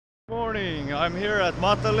Morning, I'm here at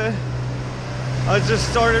Matale. I just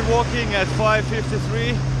started walking at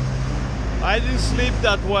 5:53. I didn't sleep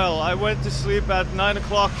that well. I went to sleep at 9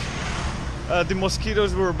 o'clock. The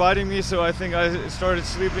mosquitoes were biting me, so I think I started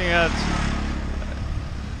sleeping at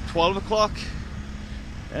 12 o'clock.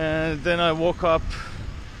 And then I woke up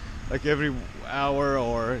like every hour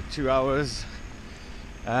or 2 hours.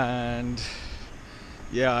 And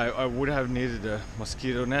yeah, I would have needed a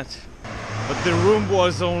mosquito net. But the room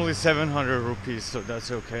was only 700 rupees, so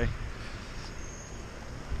that's okay.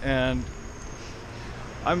 And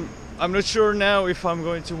I'm not sure now if I'm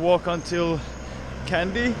going to walk until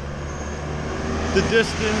Kandy. The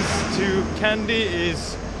distance to Kandy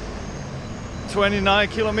is 29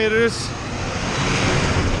 kilometers,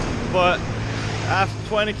 but after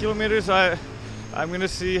 20 kilometers I'm gonna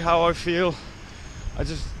see how I feel.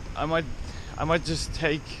 I might just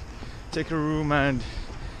take a room and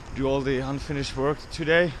do all the unfinished work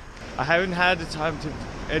today. I haven't had the time to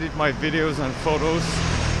edit my videos and photos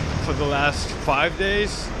for the last 5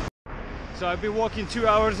 days. So I've been walking 2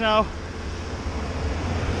 hours now.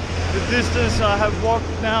 The distance I have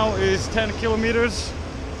walked now is 10 kilometers.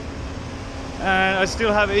 And I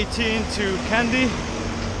still have 18 to Kandy.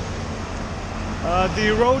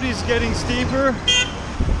 The road is getting steeper.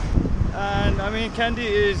 And I mean, Kandy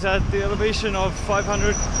is at the elevation of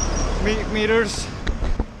 500 meters.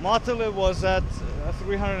 Matale was at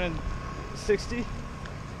 360,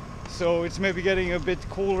 so it's maybe getting a bit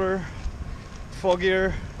cooler,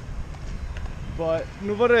 foggier, but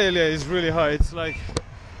Nuvarelia is really high. It's like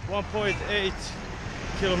 1.8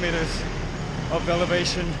 kilometers of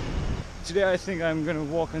elevation. Today I think I'm gonna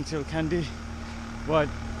walk until Kandy, but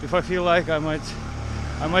if I feel like I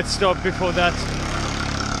might stop before that.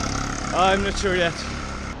 I'm not sure yet.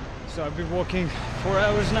 So I've been walking 4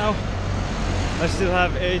 hours now. I still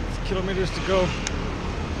have 8 kilometers to go,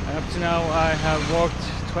 and up to now I have walked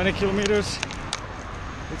 20 kilometers.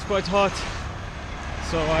 It's quite hot,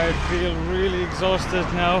 so I feel really exhausted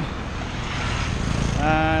now,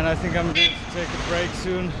 and I think I'm going to take a break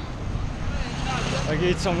soon, like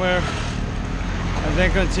eat somewhere, and then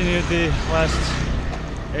continue the last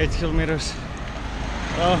 8 kilometers.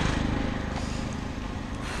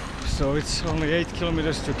 So it's only 8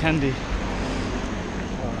 kilometers to Kandy.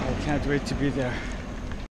 I can't wait to be there.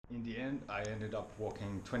 In the end, I ended up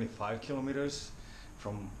walking 25 kilometers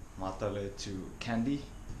from Matale to Kandy.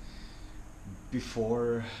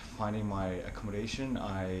 Before finding my accommodation,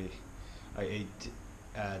 I ate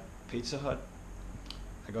at Pizza Hut.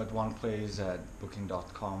 I got one place at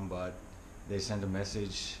booking.com, but they sent a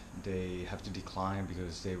message they have to decline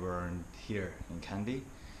because they weren't here in Kandy.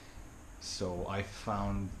 So I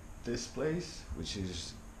found this place, which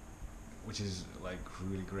is like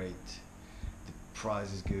really great. The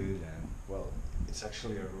price is good, and well, it's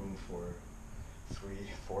actually a room for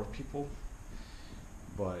 3-4 people,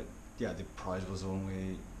 but yeah, the price was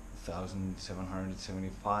only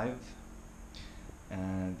 1,775,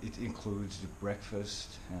 and it includes the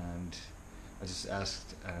breakfast, and I just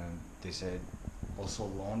asked and they said also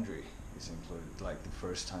laundry is included, like the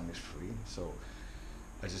first time is free. So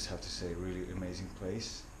I just have to say, really amazing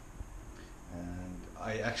place. And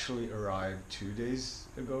I actually arrived 2 days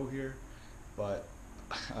ago here, but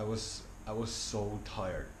I was so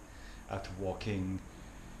tired after walking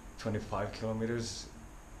 25 kilometers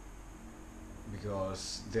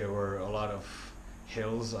because there were a lot of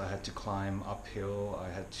hills I had to climb uphill. I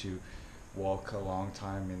had to walk a long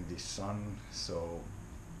time in the sun. So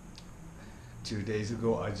 2 days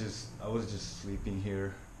ago I was just sleeping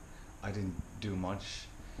here. I didn't do much.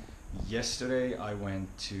 Yesterday I went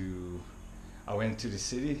to the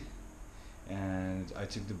city, and I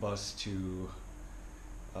took the bus to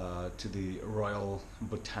the Royal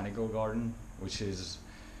Botanical Garden, which is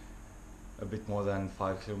a bit more than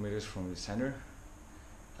 5 kilometers from the center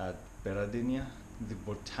at Beradinia. The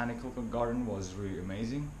botanical garden was really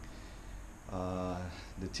amazing.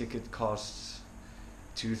 The ticket costs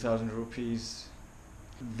 2,000 rupees.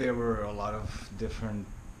 There were a lot of different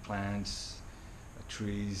plants,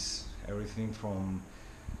 trees, everything from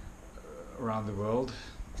around the world.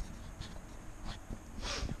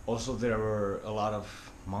 Also, there were a lot of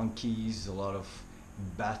monkeys, a lot of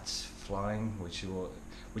bats flying, which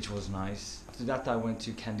was nice. After that, I went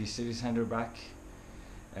to Kandy City Center back,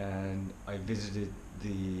 and I visited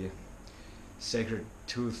the Sacred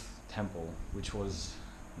Tooth Temple, which was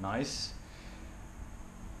nice.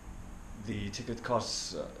 The ticket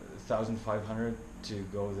costs 1,500 to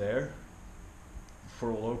go there.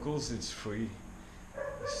 For locals, it's free.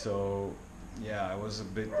 So yeah, I was a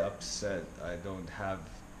bit upset. I don't have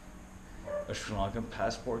a Sri Lankan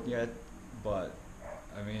passport yet, but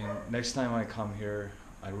I mean, Next time I come here,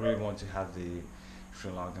 I really want to have the Sri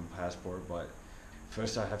Lankan passport, but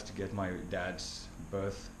first I have to get my dad's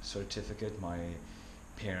birth certificate, my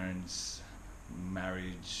parents'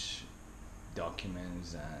 marriage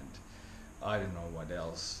documents, and I don't know what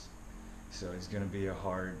else. So it's gonna be a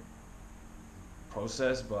hard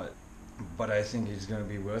process, but I think it's gonna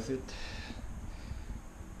be worth it.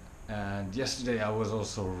 And yesterday I was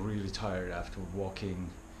also really tired after walking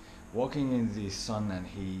in the sun and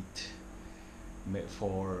heat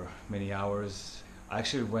for many hours. I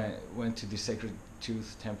actually went to the Sacred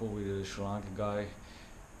Tooth Temple with a Sri Lankan guy.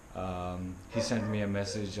 He sent me a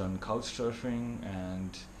message on couchsurfing,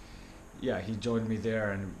 and yeah, he joined me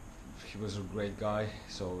there, and he was a great guy.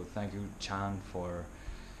 So thank you, Chan, for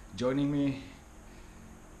joining me.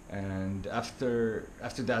 And after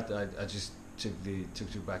that, I just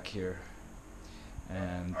took you back here.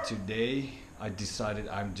 And today I decided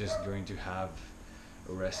I'm just going to have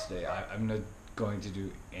a rest day. I'm not going to do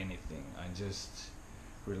anything. I'm just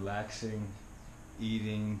relaxing,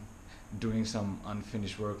 eating, doing some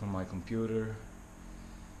unfinished work on my computer.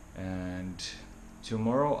 And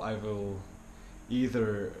tomorrow I will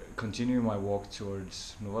either continue my walk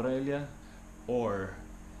towards Nuorelia, or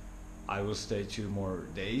I will stay 2 more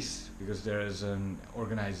days, because there is an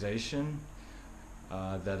organization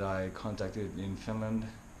that I contacted in Finland,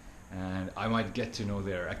 and I might get to know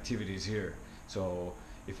their activities here. So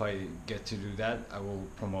if I get to do that, I will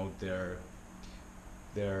promote their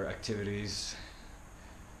activities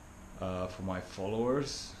for my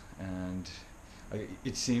followers, and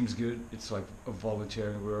it seems good. It's like a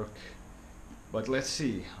volunteering work, but let's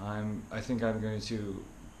see. I think I'm going to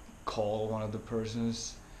call one of the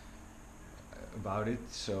persons about it.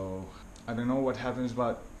 So I don't know what happens,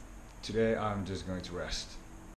 but today I'm just going to rest.